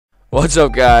What's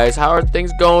up, guys? How are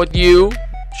things going with you?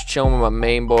 Just chilling with my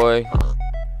main boy,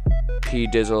 P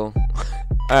Dizzle.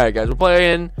 Alright, guys, we're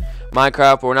playing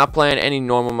Minecraft, but we're not playing any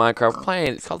normal Minecraft. We're playing,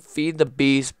 it's called Feed the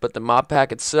Beast, but the mod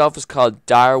pack itself is called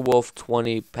Direwolf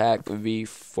 20 Pack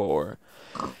V4.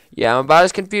 Yeah, I'm about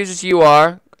as confused as you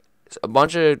are. It's a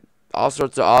bunch of all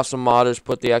sorts of awesome modders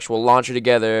put the actual launcher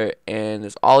together, and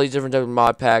there's all these different types of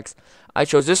mod packs. I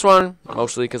chose this one,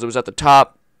 mostly because it was at the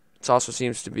top. It also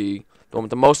seems to be the one with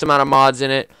the most amount of mods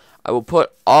in it. I will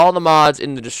put all the mods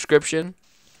in the description.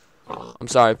 I'm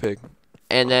sorry, Pig.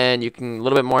 And then you can, a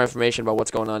little bit more information about what's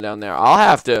going on down there. I'll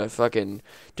have to fucking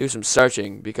do some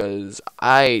searching because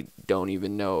I don't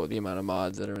even know the amount of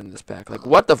mods that are in this pack. Like,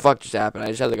 what the fuck just happened? I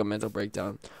just had like a mental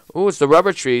breakdown. Ooh, it's the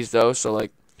rubber trees though, so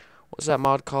like, what's that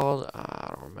mod called?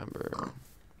 I don't remember.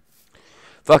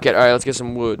 Fuck it. Alright, let's get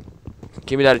some wood.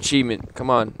 Give me that achievement. Come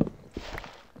on.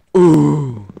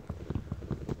 Ooh.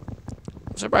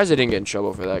 I'm surprised I didn't get in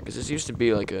trouble for that, because this used to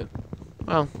be like a,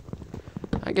 well,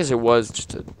 I guess it was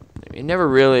just a, it never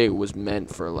really was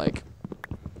meant for like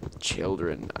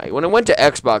children. When I went to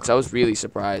Xbox, I was really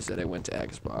surprised that I went to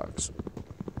Xbox.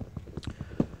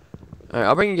 Alright,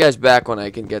 I'll bring you guys back when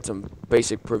I can get some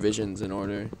basic provisions in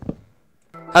order.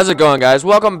 How's it going, guys?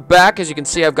 Welcome back. As you can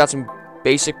see, I've got some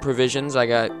basic provisions. I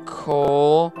got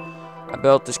coal. I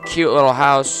built this cute little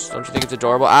house. Don't you think it's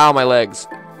adorable? Ow, my legs.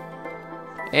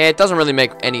 It doesn't really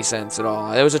make any sense at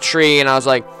all. There was a tree, and I was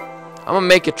like, I'm gonna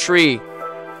make a tree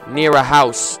near a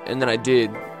house, and then I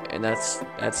did, and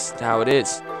that's how it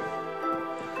is.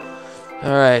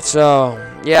 Alright, so,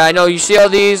 yeah, I know you see all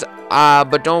these,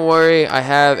 but don't worry, I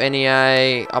have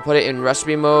NEI. I'll put it in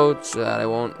recipe mode so that I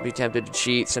won't be tempted to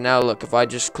cheat. So now, look, if I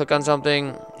just click on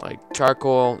something, like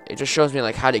charcoal, it just shows me,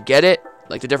 like, how to get it.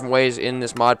 Like the different ways in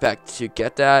this mod pack to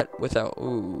get that without.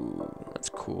 Ooh, that's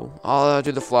cool. I'll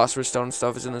do the philosopher's stone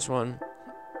stuff is in this one.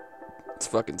 It's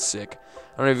fucking sick.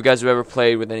 I don't know if you guys have ever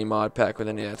played with any mod pack with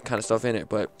any of that kind of stuff in it,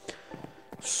 but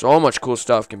so much cool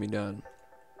stuff can be done.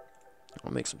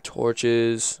 I'll make some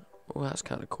torches. Oh, that's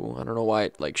kind of cool. I don't know why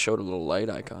it like showed a little light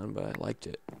icon, but I liked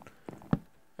it. All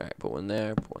right, put one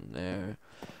there. Put one there.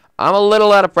 I'm a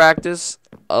little out of practice.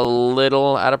 Or a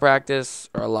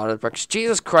lot out of practice.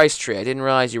 Jesus Christ, tree. I didn't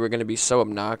realize you were going to be so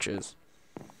obnoxious.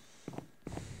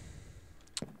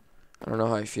 I don't know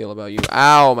how I feel about you.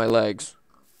 Ow, my legs.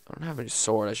 I don't have any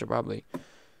sword. I should probably.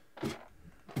 I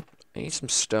need some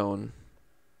stone.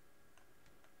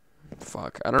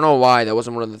 Fuck. I don't know why. That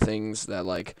wasn't one of the things that,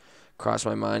 like, crossed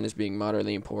my mind as being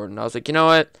moderately important. I was like, you know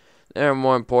what? There are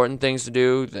more important things to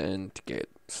do than to get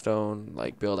stone.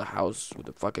 Like, build a house with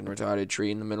a fucking retarded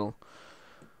tree in the middle.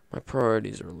 My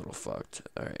priorities are a little fucked.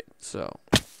 Alright, so.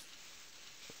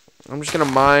 I'm just gonna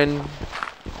mine.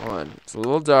 Hold on. It's a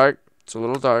little dark. It's a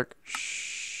little dark.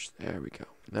 Shh. There we go.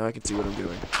 Now I can see what I'm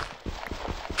doing.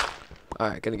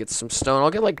 Alright, gonna get some stone.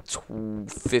 I'll get like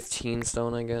 15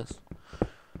 stone, I guess.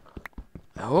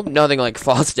 I hope nothing like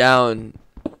falls down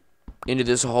into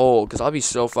this hole, because I'll be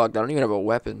so fucked. I don't even have a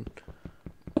weapon.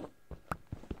 I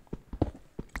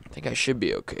think I should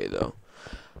be okay, though.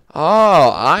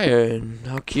 Oh, iron.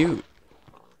 How cute.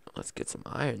 Let's get some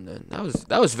iron then.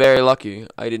 That was very lucky.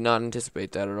 I did not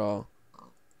anticipate that at all.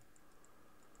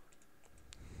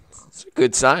 It's a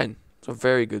good sign. It's a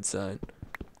very good sign.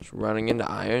 Just running into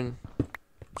iron.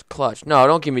 It's clutch. No,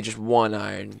 don't give me just one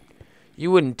iron.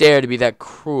 You wouldn't dare to be that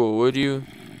cruel, would you?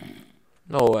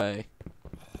 No way.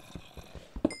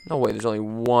 No way, there's only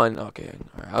one. Okay,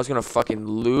 alright, I was gonna fucking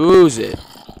lose it.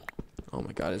 Oh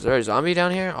my god, is there a zombie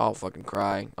down here? I'll fucking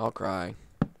cry. I'll cry.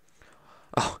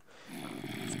 Oh,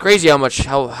 it's crazy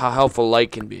how helpful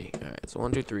light can be. Alright, so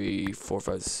 1, 2, 3, 4,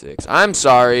 5, 6. I'm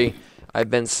sorry. I've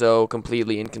been so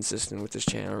completely inconsistent with this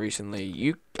channel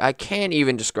recently. I can't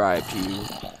even describe to you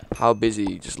how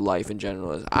busy just life in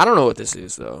general is. I don't know what this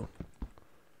is, though.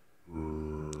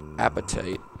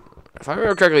 Appetite. If I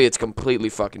remember correctly, it's completely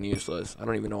fucking useless. I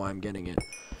don't even know why I'm getting it.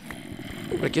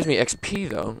 But it gives me XP,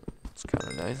 though. It's kind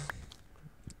of nice.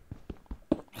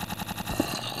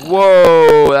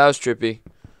 Whoa, that was trippy.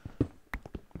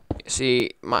 See,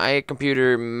 my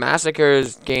computer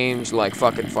massacres games like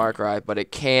fucking Far Cry, but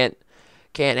it can't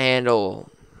handle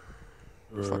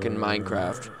fucking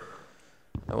Minecraft.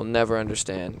 I will never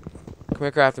understand. Come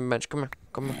here, crafting bench. Come here.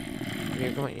 Come here. Come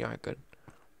here. Come here. You're good.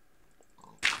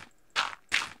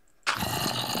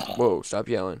 Whoa, stop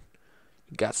yelling.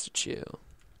 You got to chill.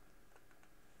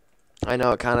 I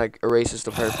know, it kind of erases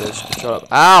the purpose. Shut up.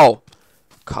 Ow!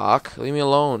 Cock, leave me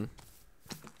alone.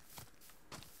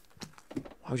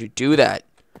 Why would you do that?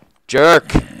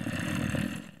 Jerk! Yeah,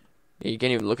 you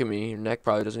can't even look at me. Your neck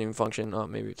probably doesn't even function. Oh,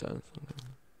 maybe it does.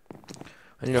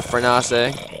 I need a furnace.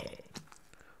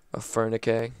 a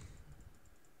furnique.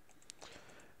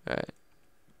 Alright.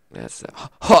 That's a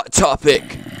hot topic.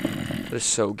 That is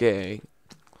so gay.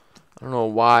 I don't know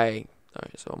why.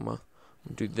 Alright, so I'm gonna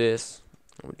do this.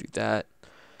 I'm gonna do that.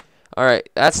 Alright,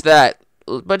 that's that.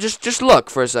 But just look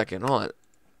for a second. Hold on.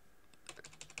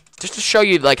 Just to show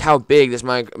you like how big this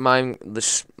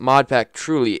mod pack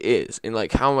truly is, and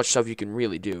like how much stuff you can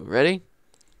really do. Ready?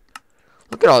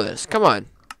 Look at all this. Come on.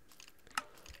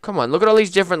 Come on. Look at all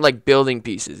these different like building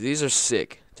pieces. These are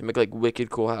sick to make like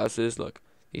wicked cool houses. Look,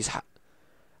 these.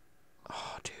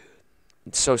 Oh, dude,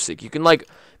 it's so sick. You can like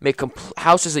make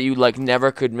houses that you like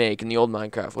never could make in the old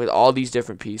Minecraft with all these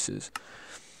different pieces.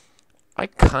 I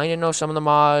kind of know some of the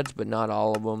mods, but not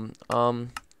all of them.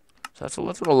 So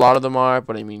that's what a lot of them are.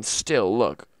 But I mean, still,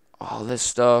 look, all this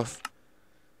stuff.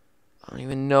 I don't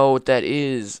even know what that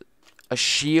is. A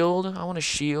shield? I want a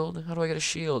shield. How do I get a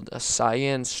shield? A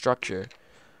cyan structure.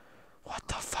 What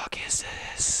the fuck is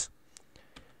this?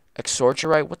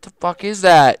 Exorcherite? What the fuck is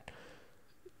that?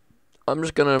 I'm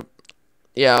just gonna...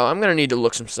 Yeah, I'm gonna need to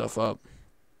look some stuff up.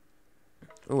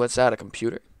 Ooh, what's that? A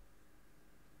computer?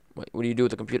 What do you do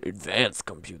with a computer? Advanced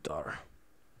computer.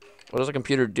 What does a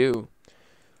computer do?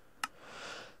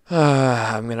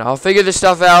 I'll figure this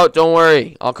stuff out. Don't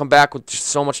worry. I'll come back with just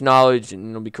so much knowledge and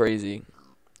it'll be crazy.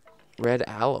 Red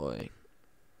alloy.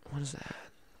 What is that?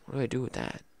 What do I do with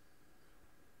that?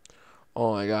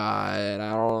 Oh my god. I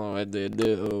don't know what to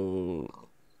do.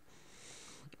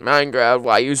 Minecraft,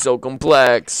 why are you so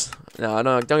complex? No,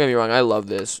 don't get me wrong. I love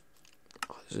this.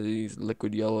 So these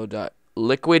liquid yellow dye.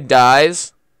 Liquid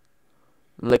dyes.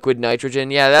 Liquid nitrogen.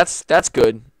 Yeah, that's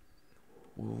good.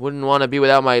 Wouldn't want to be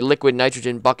without my liquid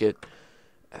nitrogen bucket.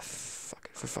 Fuck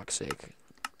it, for fuck's sake.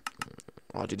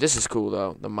 Oh, dude, this is cool,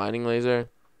 though. The mining laser.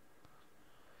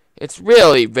 It's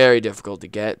really very difficult to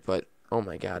get, but oh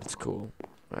my god, it's cool.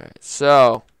 Alright,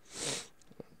 so.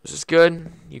 Is this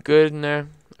good? You good in there?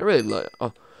 I really like...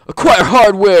 acquire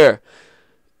hardware!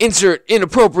 Insert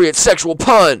inappropriate sexual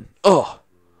pun! Oh.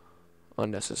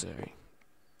 Unnecessary.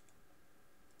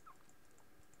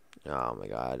 Oh my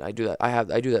god, I do that.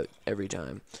 I do that every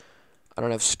time. I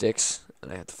don't have sticks,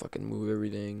 and I have to fucking move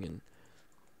everything and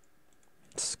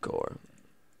score.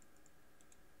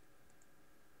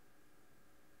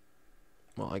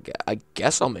 Well, I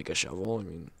guess I'll make a shovel. I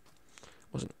mean,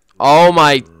 wasn't. Oh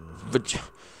my.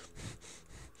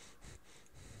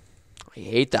 I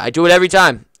hate that. I do it every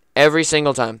time, every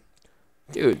single time,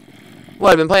 dude. What?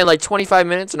 I've been playing like 25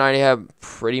 minutes, and I already have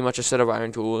pretty much a set of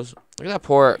iron tools. Look at that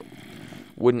poor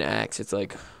wooden axe. It's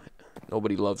like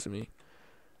nobody loves me.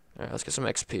 Alright, let's get some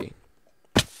XP.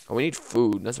 Oh, we need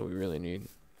food. That's what we really need.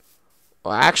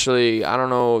 Well, actually, I don't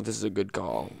know if this is a good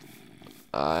call.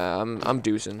 I'm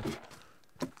deucing.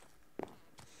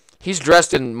 He's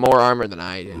dressed in more armor than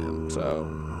I am, so.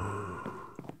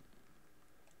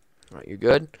 Alright, you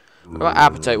good? What about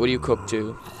appetite? What do you cook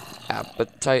to?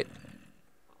 Appetite.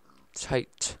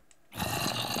 Tight.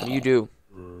 What do you do?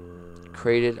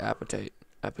 Created appetite.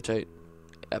 Appetite.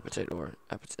 Appetite or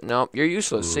appetite. Nope, you're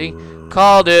useless. See?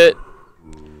 Called it.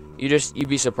 You'd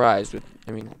be surprised with,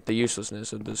 I mean, the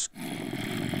uselessness of this.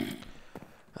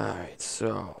 Alright,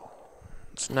 so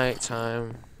it's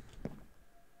nighttime.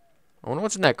 I wonder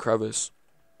what's in that crevice.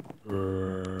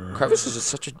 Crevices is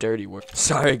such a dirty word.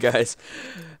 Sorry, guys.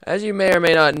 As you may or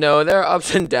may not know, there are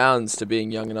ups and downs to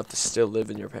being young enough to still live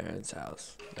in your parents'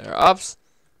 house. There are ups,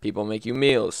 people make you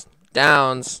meals.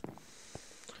 Downs,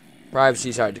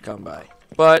 privacy's hard to come by.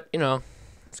 But, you know,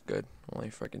 it's good. Only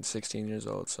freaking 16 years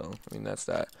old, so, I mean, that's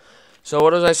that. So,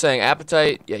 what was I saying?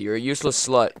 Appetite? Yeah, you're a useless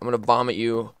slut. I'm gonna vomit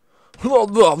you.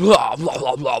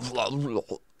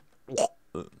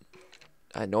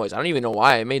 That noise. I don't even know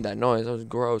why I made that noise. That was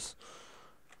gross.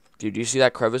 Dude, do you see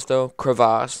that crevice, though?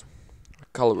 Crevasse. I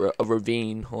call it a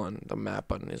ravine. Hold on. The map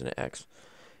button, isn't it? X.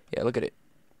 Yeah, look at it.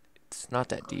 It's not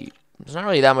that deep. There's not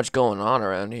really that much going on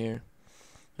around here.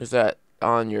 There's that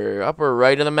on your upper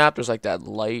right of the map. There's like that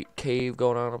light cave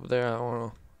going on up there. I don't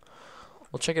know.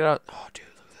 We'll check it out. Oh, dude,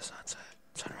 look at the sunset.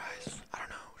 Sunrise. I don't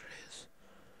know what it is.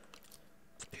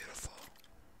 It's beautiful.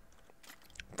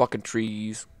 Fucking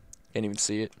trees. Can't even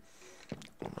see it.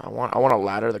 I want a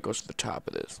ladder that goes to the top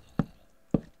of this.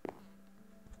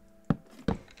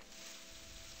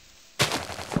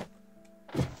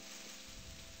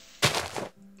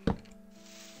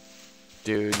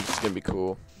 Dude, it's gonna be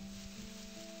cool.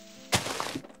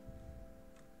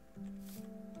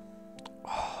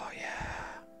 Oh yeah.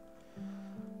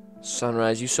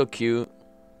 Sunrise, you so cute.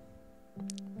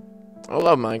 I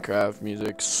love Minecraft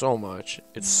music so much.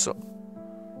 It's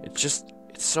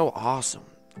so awesome.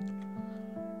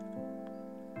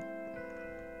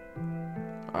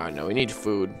 Alright, no, we need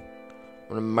food.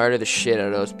 gonna murder the shit out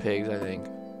of those pigs, I think.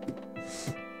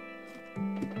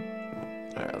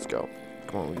 Alright, let's go.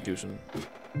 Come on, we can do some.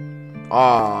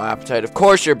 Oh, appetite. Of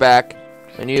course you're back.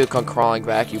 I knew you'd come crawling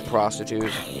back, you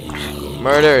prostitute.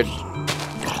 Murdered.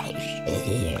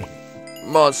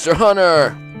 Monster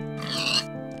Hunter!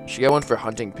 Should get one for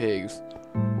hunting pigs.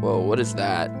 Whoa, what is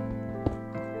that?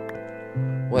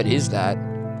 What is that?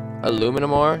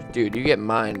 Aluminum ore? Dude, you get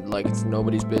mined like it's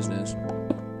nobody's business.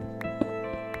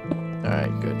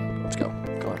 Alright, good. Let's go.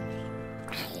 Come on.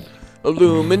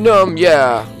 Aluminum,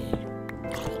 yeah!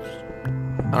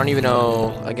 I don't even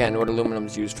know, again, what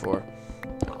aluminum's used for.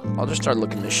 I'll just start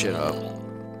looking this shit up.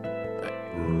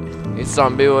 Hey,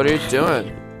 zombie, what are you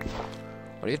doing?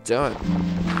 What are you doing?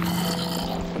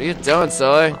 What are you doing,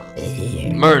 silly?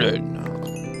 Murdered.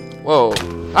 Whoa.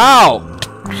 Ow!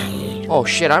 Oh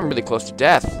shit, I'm really close to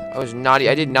death.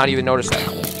 I did not even notice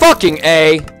that. Fucking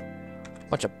A!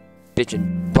 Bunch of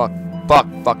bitchin'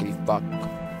 fuckity fuck.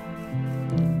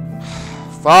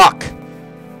 Fuck!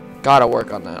 Gotta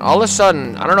work on that. All of a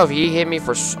sudden, I don't know if he hit me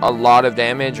for a lot of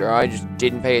damage or I just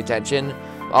didn't pay attention.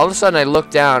 All of a sudden, I look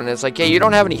down and it's like, hey, you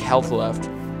don't have any health left.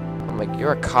 I'm like,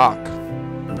 you're a cock.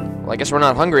 Well, I guess we're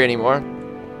not hungry anymore.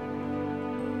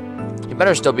 You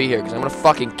better still be here because I'm gonna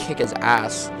fucking kick his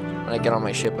ass when I get on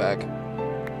my shit back.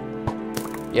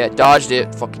 Yeah, dodged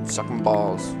it. Fucking suck my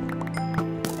balls.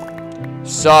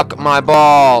 Suck my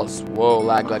balls. Whoa,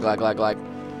 lag. Alright,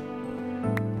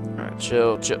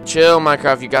 chill,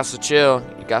 Minecraft. You got to chill.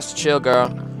 You got to chill, girl.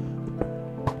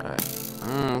 Alright.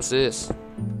 What's this?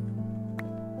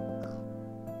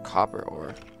 Copper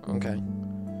ore. Okay.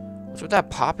 What's with that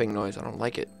popping noise? I don't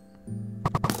like it.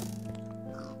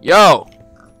 Yo!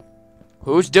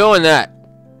 Who's doing that?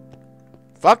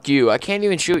 Fuck you. I can't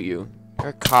even shoot you. You're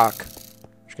a cock.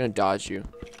 I'm just gonna dodge you.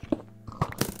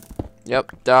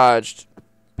 Yep, dodged.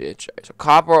 Bitch. Right, so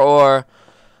copper ore.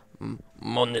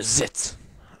 Monazit.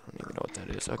 I don't even know what that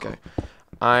is. Okay.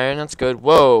 Iron, that's good.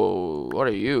 Whoa. What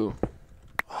are you?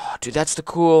 Oh, dude, that's the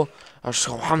cool. Did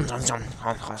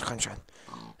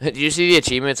you see the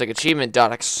achievement? It's like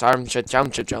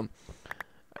achievement.xycraft.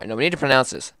 I know we need to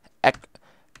pronounce this.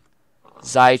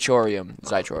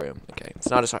 XyCraft. Okay, it's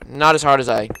not as hard as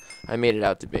I made it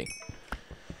out to be.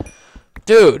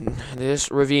 Dude,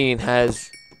 this ravine has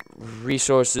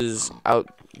resources out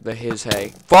his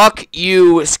hay. Fuck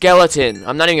you, skeleton.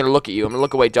 I'm not even gonna look at you. I'm gonna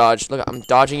look away. Dodge. Look, I'm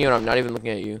dodging you, and I'm not even looking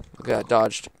at you. Look at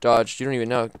that. Dodged. You don't even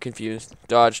know. Confused.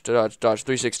 Dodged.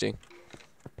 360.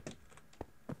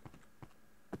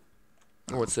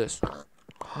 Oh, what's this?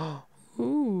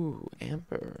 Ooh,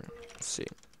 amber. Let's see.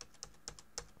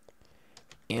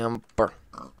 Amber.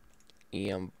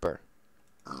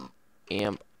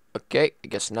 Okay, I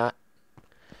guess not.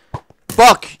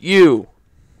 Fuck you!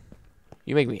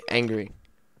 You make me angry.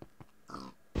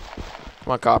 Come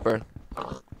on, copper.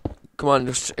 Come on,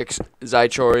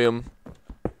 Zychorium.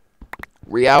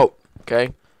 Re-out,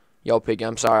 okay? Yo, piggy,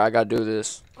 I'm sorry, I gotta do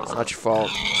this. It's not your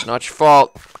fault. It's not your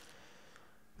fault.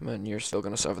 Man, you're still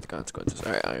gonna suffer the consequences.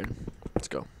 Alright, iron. Let's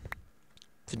go.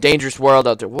 It's a dangerous world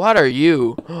out there. What are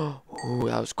you? Ooh,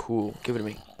 that was cool. Give it to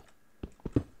me.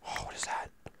 Oh, what is that?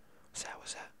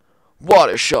 What's that?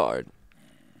 Water shard.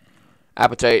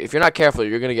 Appetite. If you're not careful,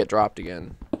 you're gonna get dropped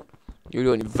again. You're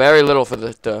doing very little for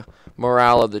the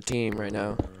morale of the team right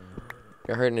now.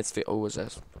 You're hurting its feet. Oh, what's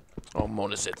this? Oh,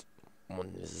 monazit.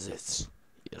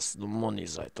 Yes, the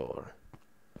monizator.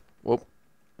 Whoop.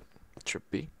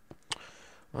 Trippy.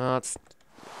 Well, that's it.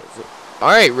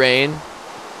 Alright, Rain.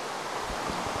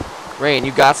 Rain,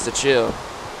 you gots to chill.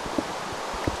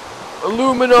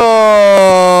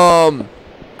 Aluminum!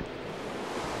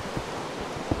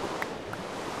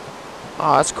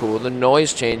 Oh, that's cool. The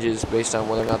noise changes based on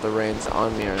whether or not the rain's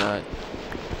on me or not.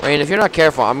 Rain, if you're not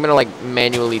careful, I'm gonna, like,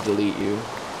 manually delete you.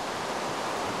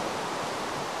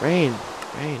 Rain.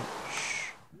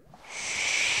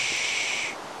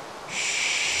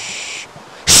 Shh.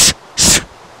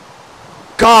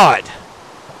 God!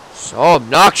 So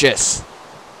obnoxious.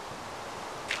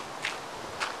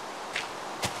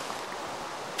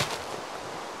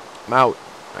 I'm out.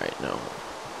 Alright, no.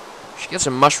 Should get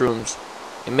some mushrooms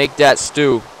and make that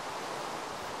stew.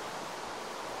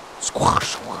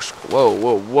 Squash.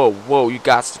 Whoa. You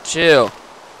got to chill.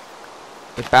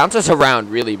 It bounces around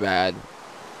really bad.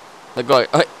 Like,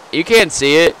 you can't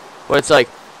see it, but it's like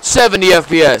 70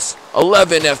 FPS,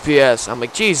 11 FPS. I'm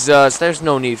like, Jesus, there's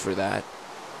no need for that.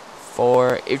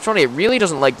 It's funny, it really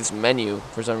doesn't like this menu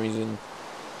for some reason.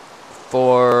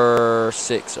 4,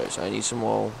 6. Alright, so I need some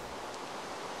more.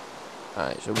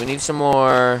 Alright, so we need some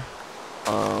more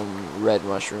red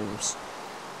mushrooms.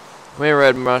 Come here,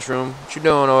 red mushroom. What you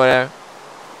doing over there?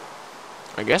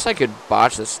 I guess I could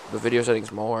botch the video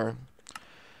settings more.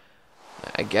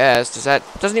 I guess.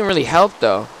 Doesn't even really help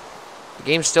though. The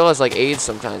game still has like AIDS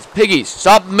sometimes. Piggies,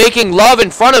 stop making love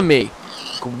in front of me.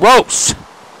 Gross.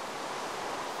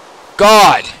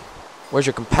 God. Where's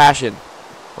your compassion?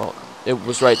 Well, it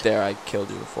was right there. I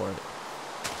killed you for it.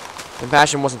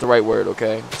 Compassion wasn't the right word,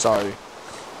 okay? Sorry.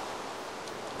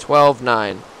 12,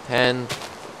 9, 10,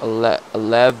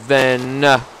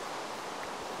 11.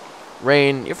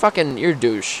 Rain, you're a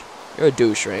douche. You're a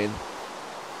douche, Rain.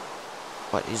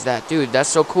 What is that? Dude, that's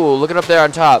so cool. Look it up there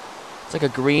on top. It's like a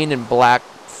green and black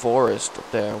forest up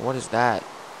there. What is that?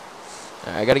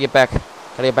 Alright, I gotta get back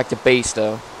to base,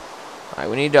 though. Alright,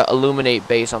 we need to illuminate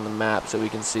base on the map so we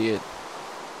can see it.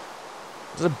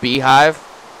 Is this a beehive?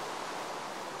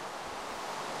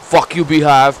 Fuck you,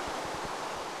 beehive.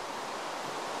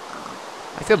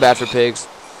 I feel bad for pigs.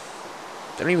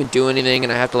 They don't even do anything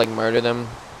and I have to like murder them.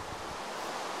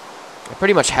 I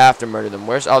pretty much have to murder them.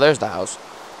 Oh, there's the house.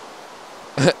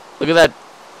 Look at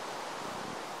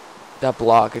that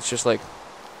block. It's just like,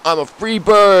 I'm a free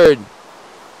bird.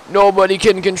 Nobody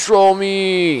can control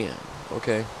me.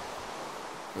 Okay.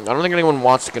 I don't think anyone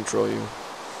wants to control you.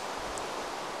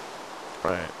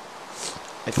 Alright.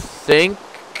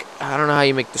 I don't know how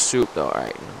you make the soup though.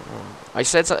 Alright.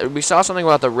 We saw something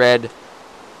about the red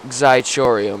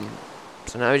XyCraft.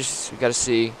 So now we gotta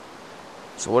see.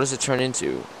 So what does it turn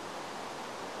into?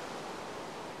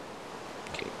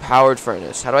 Okay, powered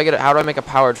furnace. How do I make a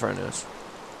powered furnace?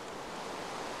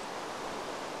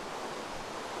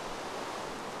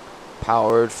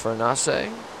 Powered furnace?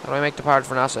 How do I make the powered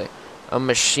furnace? A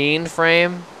machine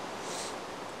frame?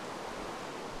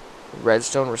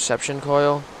 Redstone reception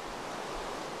coil?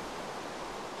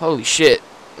 Holy shit.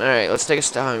 Alright, let's take a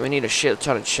stop. We need a shit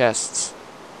ton of chests.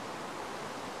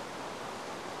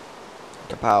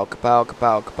 Kapow, kapow,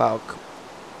 kapow, kapow.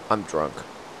 I'm drunk.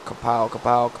 Kapow,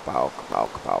 kapow, kapow, kapow,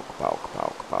 kapow, kapow,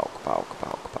 kapow, kapow, kapow,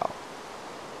 kapow, kapow.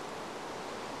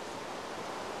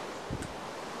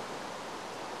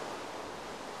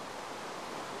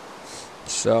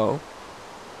 So,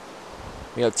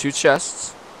 we have 2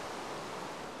 chests.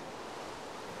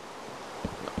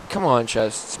 Come on,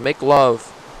 chests. Make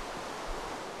love.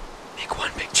 Make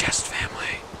one big chest,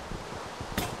 family.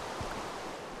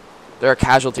 There are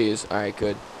casualties. Alright,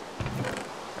 good.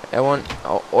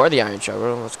 Or the iron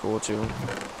shovel. That's cool, too.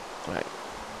 Alright.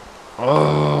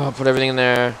 Oh, put everything in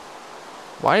there.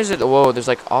 Why is it... Whoa, there's,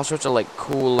 like, all sorts of, like,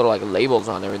 cool little, like, labels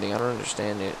on everything. I don't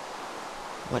understand it.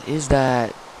 What is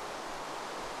that?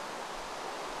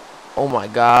 Oh, my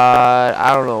God.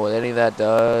 I don't know what any of that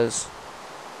does.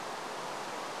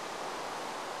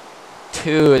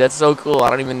 Dude, that's so cool. I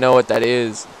don't even know what that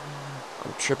is.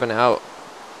 I'm tripping out.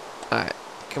 Alright.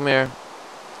 Come here.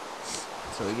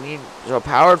 So a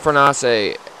powered furnace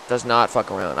does not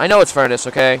fuck around. I know it's furnace,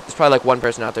 okay? There's probably like one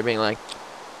person out there being like,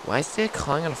 why is they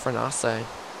calling it a furnace?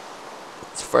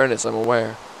 It's furnace, I'm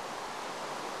aware.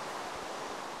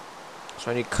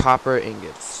 So I need copper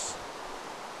ingots.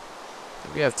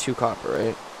 We have 2 copper,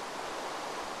 right?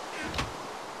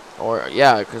 Or,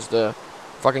 yeah, because the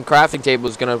fucking crafting table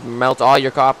is gonna melt all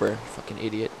your copper. You fucking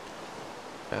idiot.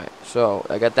 Alright, so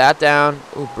I got that down.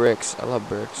 Ooh, bricks. I love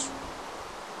bricks.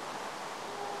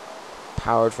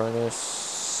 Powered furnace.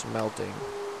 Smelting.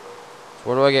 So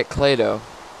where do I get clay, though?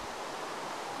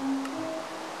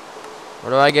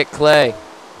 Where do I get clay?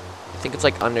 I think it's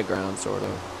like underground, sort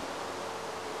of.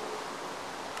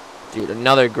 Dude,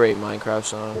 another great Minecraft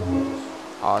song.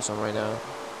 Awesome right now.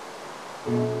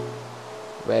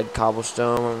 Red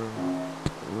cobblestone.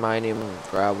 Mining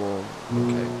gravel.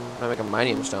 Okay. I make a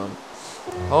mining stone.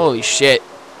 Holy shit.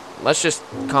 Let's just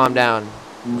calm down.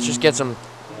 Let's just get some...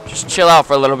 Just chill out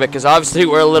for a little bit, because obviously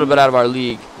we're a little bit out of our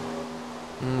league.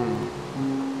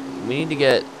 We need to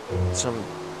get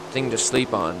something to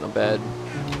sleep on, a bed.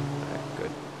 Alright,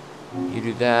 good. You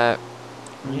do that.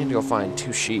 I need to go find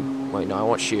 2 sheep. Wait, no, I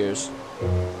want shears.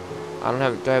 Do I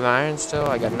have iron still?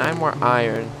 I got 9 more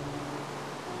iron.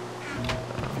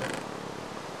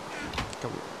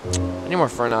 I need more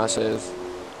furnaces.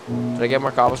 Did I get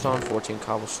more cobblestone? 14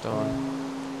 cobblestone.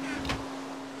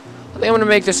 I think I'm going to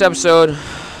make this episode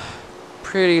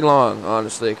pretty long,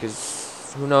 honestly,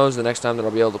 because who knows the next time that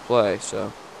I'll be able to play,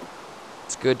 so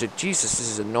it's good to... Jesus, this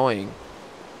is annoying.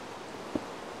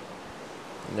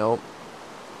 Nope.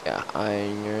 Yeah,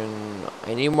 iron.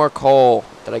 I need more coal.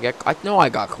 Did I get... I know I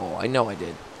got coal. I know I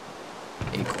did.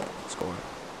 8 coal. Let's go.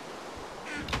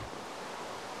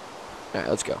 Alright,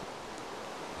 let's go.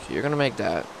 So you're going to make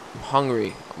that. I'm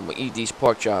hungry. I'm going to eat these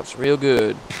pork chops real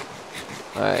good.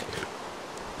 Alright.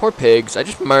 Poor pigs. I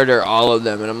just murder all of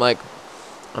them, and I'm like,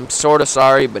 I'm sort of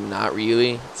sorry, but not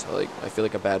really. So, like, I feel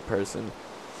like a bad person.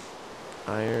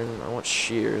 Iron. I want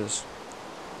shears.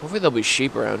 Hopefully there'll be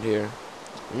sheep around here.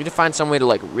 I need to find some way to,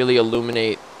 like, really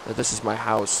illuminate that this is my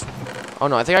house. Oh,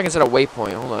 no. I think I can set a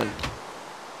waypoint. Hold on.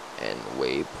 And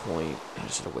waypoint. I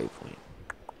just set a waypoint.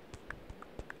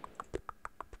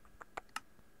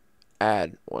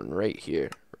 Add one right here.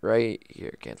 Right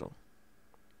here. Cancel.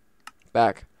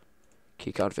 Back.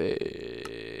 Key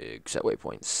config. Set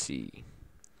waypoint. C.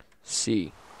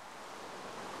 C.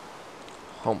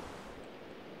 Home.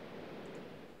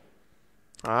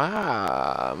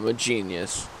 Ah, I'm a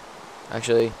genius.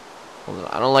 Actually, hold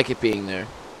on. I don't like it being there.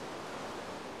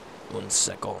 1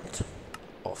 second.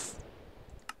 Off.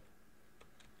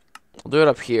 I'll do it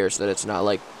up here so that it's not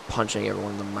like punching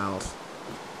everyone in the mouth.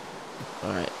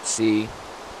 Alright, C.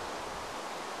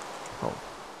 Home.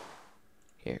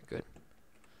 Here, good.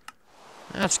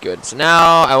 That's good. So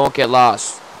now I won't get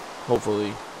lost.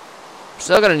 Hopefully.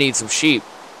 Still gonna need some sheep.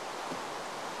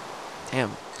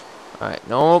 Damn. Alright,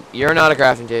 nope. You're not a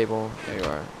crafting table. There you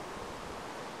are.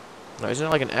 No, isn't it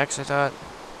like an X, I thought?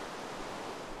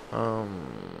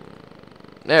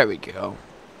 There we go.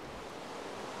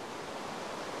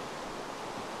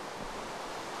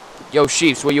 Yo,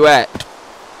 sheeps, where you at?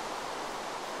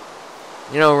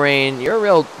 You know, Rain, you're a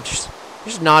real... You're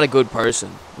just not a good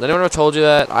person. Has anyone ever told you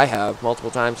that? I have,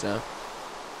 multiple times now.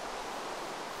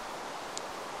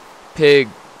 Pig,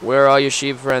 where are all your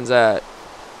sheep friends at?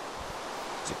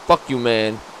 It's like, fuck you,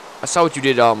 man. I saw what you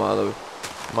did to all my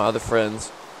other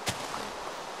friends.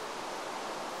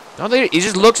 He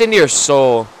just looks into your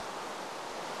soul.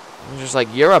 He's just like,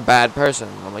 you're a bad person.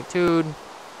 I'm like, dude,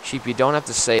 sheep, you don't have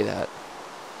to say that.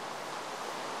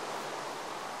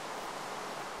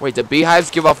 Wait, the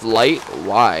beehives give off light?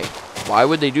 Why? Why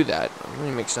would they do that? It doesn't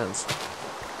even make sense.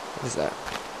 What is that?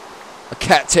 A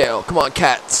cattail. Come on,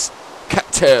 cats.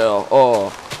 Cattail. Oh.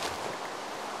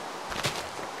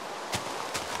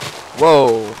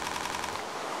 Whoa.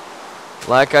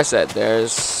 Like I said,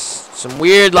 there's some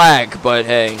weird lag, but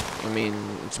hey, I mean,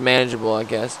 it's manageable, I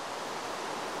guess.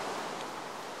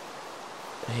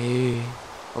 Hey,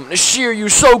 I'm gonna shear you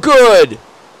so good!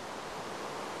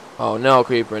 Oh no,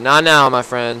 creeper. Not now, my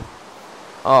friend.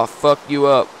 Oh, fuck you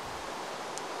up.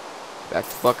 Back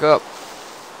the fuck up.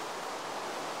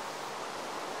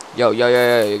 Yo, you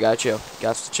gotta chill. You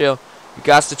got to chill. You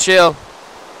got to chill.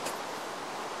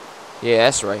 Yeah,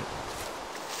 that's right.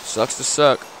 Sucks to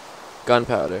suck.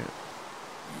 Gunpowder.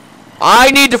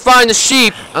 I need to find the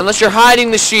sheep. Unless you're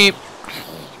hiding the sheep.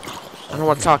 I don't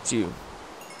want to talk to you.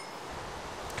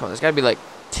 Come on, there's gotta be like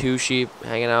 2 sheep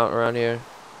hanging out around here.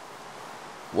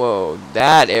 Whoa,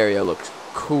 that area looks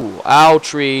cool. Ow,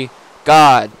 tree.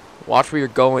 God, watch where you're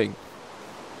going.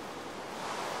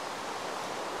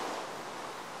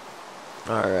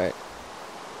 Alright.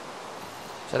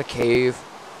 Is that a cave?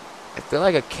 I feel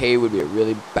like a cave would be a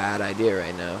really bad idea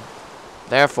right now.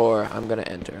 Therefore, I'm gonna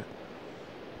enter.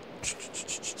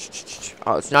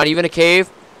 Oh, it's not even a cave?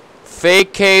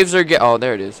 Fake caves are oh,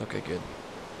 there it is. Okay, good.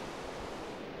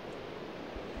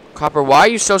 Copper, why are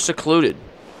you so secluded?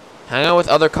 Hang out with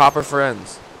other copper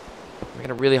friends.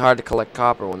 Making it really hard to collect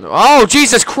copper when they're... Oh,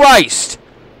 Jesus Christ!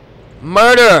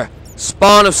 Murder!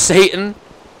 Spawn of Satan.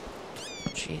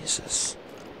 Jesus.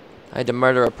 I had to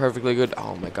murder a perfectly good...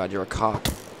 Oh my god, you're a cop.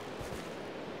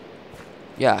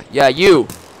 Yeah, you.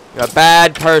 You're a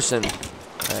bad person.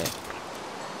 Okay.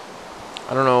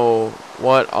 I don't know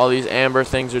what all these amber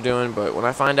things are doing, but when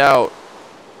I find out,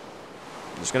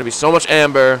 there's going to be so much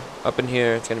amber up in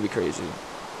here, it's going to be crazy.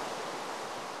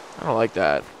 I don't like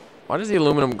that. Why does the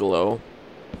aluminum glow?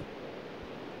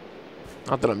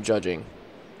 Not that I'm judging,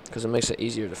 because it makes it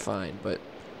easier to find, but...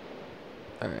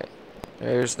 Alright.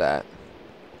 There's that.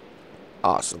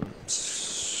 Awesome.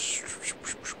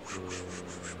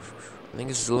 I think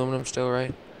this is aluminum still,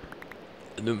 right?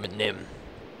 Aluminum.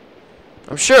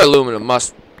 I'm sure aluminum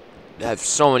must have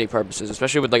so many purposes,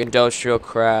 especially with like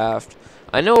Industrialcraft.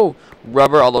 I know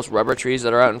rubber, all those rubber trees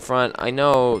that are out in front, I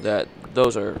know that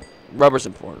those are... Rubber's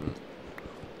important.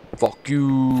 Fuck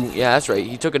you. Yeah, that's right.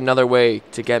 He took another way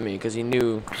to get me because he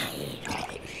knew.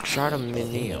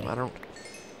 Shardaminium. I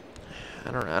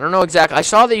don't know exactly. I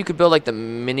saw that you could build like the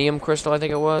minium crystal, I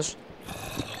think it was.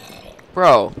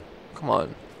 Bro, come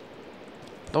on.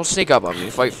 Don't sneak up on me.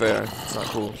 Fight fair. It's not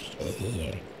cool.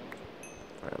 Alright,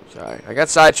 I'm sorry. I got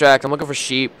sidetracked. I'm looking for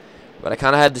sheep, but I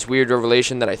kind of had this weird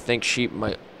revelation that I think sheep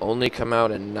might only come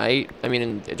out at night. I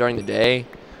mean, during the day.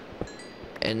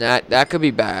 And that could be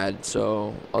bad,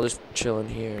 so I'll just chill in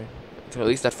here until at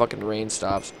least that fucking rain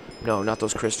stops. No, not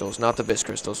those crystals, not the Vis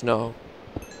crystals. No,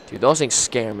 Dude, those things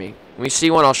scare me. When we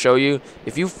see one, I'll show you.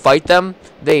 If you fight them,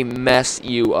 they mess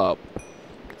you up.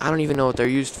 I don't even know what they're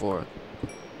used for.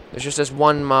 There's just this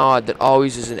one mod that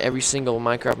always is in every single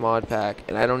Minecraft mod pack,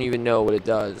 and I don't even know what it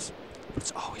does. But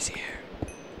it's always here.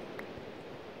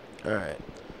 Alright.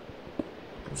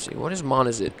 Let's see. What does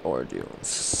Monazit ore do?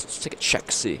 Let's take a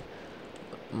check, see.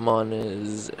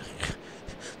 There's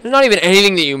not even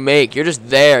anything that you make. You're just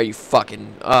there, you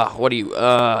fucking... what are you...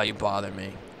 you bother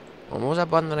me. What was that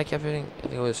button that I kept hitting? I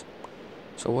think it was...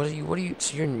 So what are you...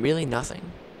 So you're really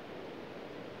nothing?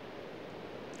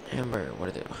 Amber, what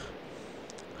are they...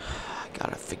 I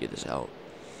gotta figure this out.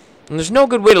 And there's no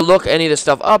good way to look any of this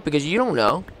stuff up because you don't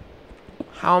know.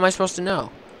 How am I supposed to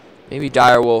know? Maybe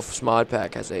Direwolf's mod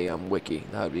pack has a wiki.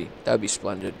 That would be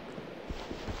splendid.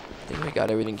 I think we got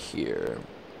everything here.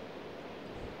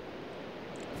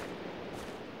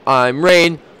 I'm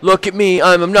Rain. Look at me.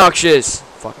 I'm obnoxious.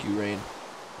 Fuck you, Rain.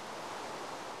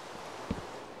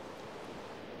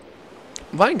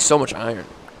 I'm finding so much iron.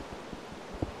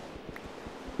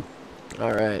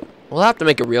 Alright. We'll have to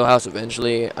make a real house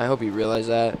eventually. I hope you realize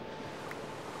that.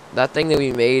 That thing that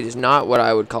we made is not what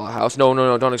I would call a house.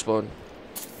 No, don't explode.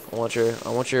 I want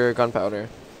your gunpowder.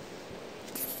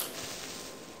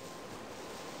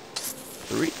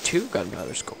 2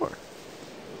 gunpowder score.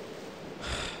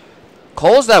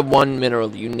 Coal's that one mineral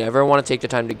that you never want to take the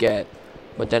time to get.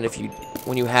 But then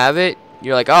when you have it,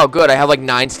 you're like, oh good, I have like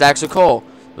 9 stacks of coal.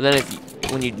 But then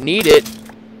when you need it,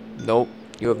 nope,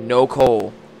 you have no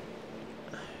coal.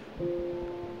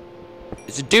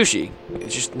 It's a douchey.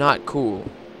 It's just not cool.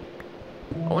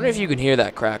 I wonder if you can hear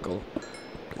that crackle.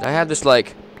 I have this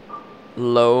like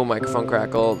low microphone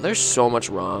crackle. There's so much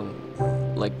wrong.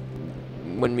 Like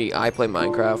when I play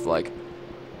Minecraft, like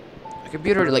the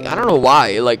computer, like I don't know why,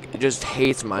 it just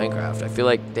hates Minecraft. I feel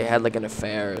like they had like an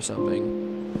affair or something,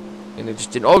 and it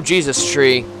just didn't. Oh Jesus,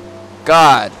 tree,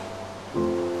 God,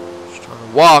 just trying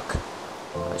to walk.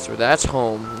 I swear that's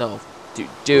home. No,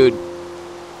 dude.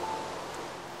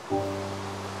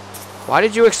 Why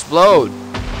did you explode?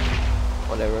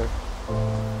 Whatever.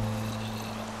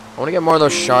 I want to get more of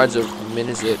those shards of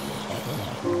Minazit.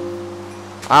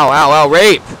 Ow,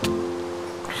 rape!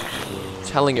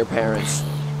 Telling your parents.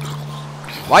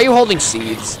 Why are you holding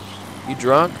seeds? You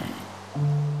drunk?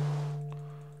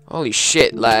 Holy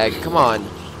shit, lag. Come on.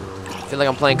 I feel like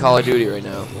I'm playing Call of Duty right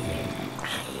now.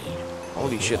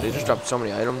 Holy shit, they just dropped so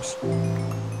many items.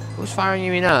 Who's firing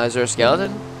at me now? Is there a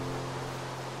skeleton?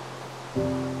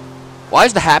 Why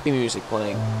is the happy music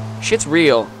playing? Shit's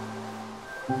real.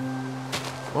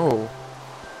 Oh.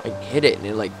 I hit it and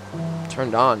it like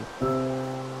turned on.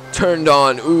 Turned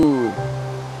on. Ooh.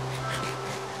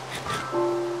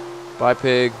 Bye,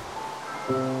 pig.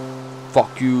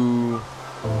 Fuck you.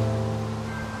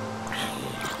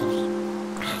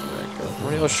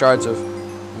 What are those shards of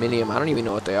minium? I don't even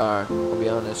know what they are, I'll be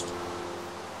honest.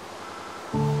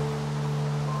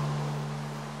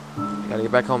 Gotta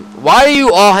get back home. Why do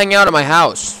you all hang out at my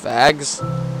house, fags?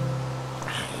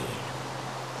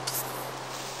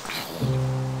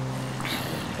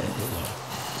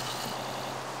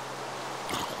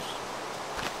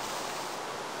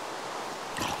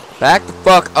 Back the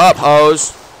fuck up,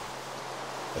 hoes.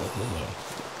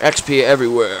 XP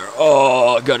everywhere.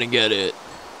 Oh, gonna get it.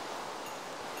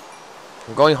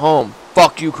 I'm going home.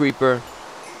 Fuck you, creeper.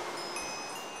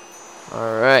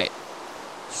 Alright.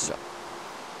 So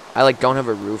I like don't have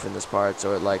a roof in this part,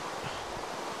 so it like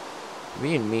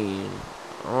being mean.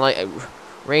 I don't like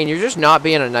Rain, you're just not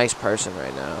being a nice person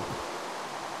right now.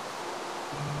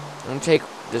 I'm gonna take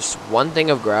this one thing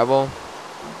of gravel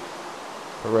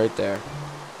right there.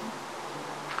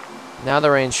 Now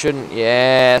the rain shouldn't.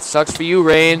 Yeah, it sucks for you,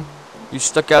 Rain. You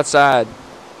stuck outside.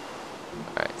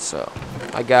 Alright, so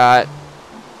I got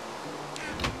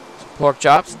some pork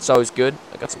chops. It's always good.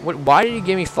 I got some. Why did you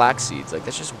give me flax seeds? Like,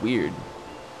 that's just weird.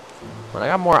 When I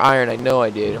got more iron, I know I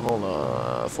did. Hold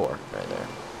on. 4 right there.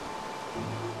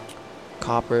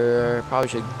 Copper. Probably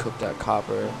should cook that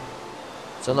copper.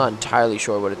 So I'm not entirely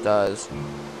sure what it does.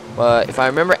 But if I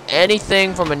remember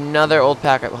anything from another old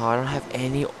pack, oh, I don't have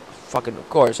any. Fucking, of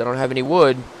course, I don't have any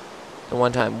wood. At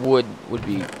one time, wood would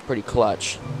be pretty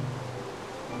clutch.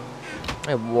 I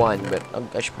have 1, but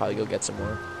I should probably go get some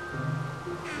more.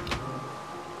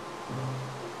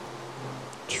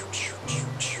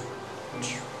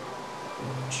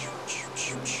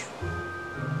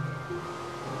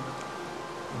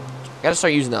 Gotta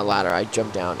start using that ladder. I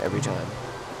jump down every time.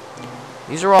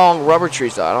 These are all rubber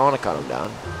trees, though. I don't want to cut them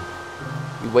down.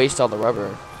 You waste all the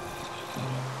rubber.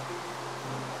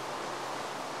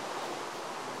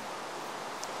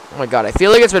 Oh my god, I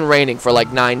feel like it's been raining for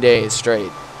like 9 days straight.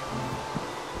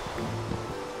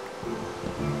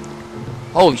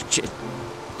 Holy shit.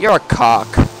 You're a cock.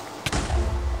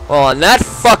 Well, on that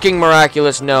fucking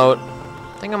miraculous note,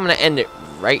 I think I'm gonna end it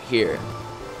right here.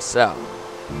 So,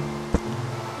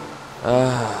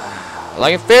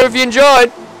 like and favorite if you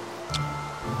enjoyed.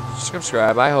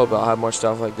 Subscribe. I hope I'll have more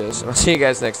stuff like this. And I'll see you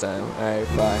guys next time. Alright,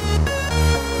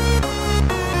 bye.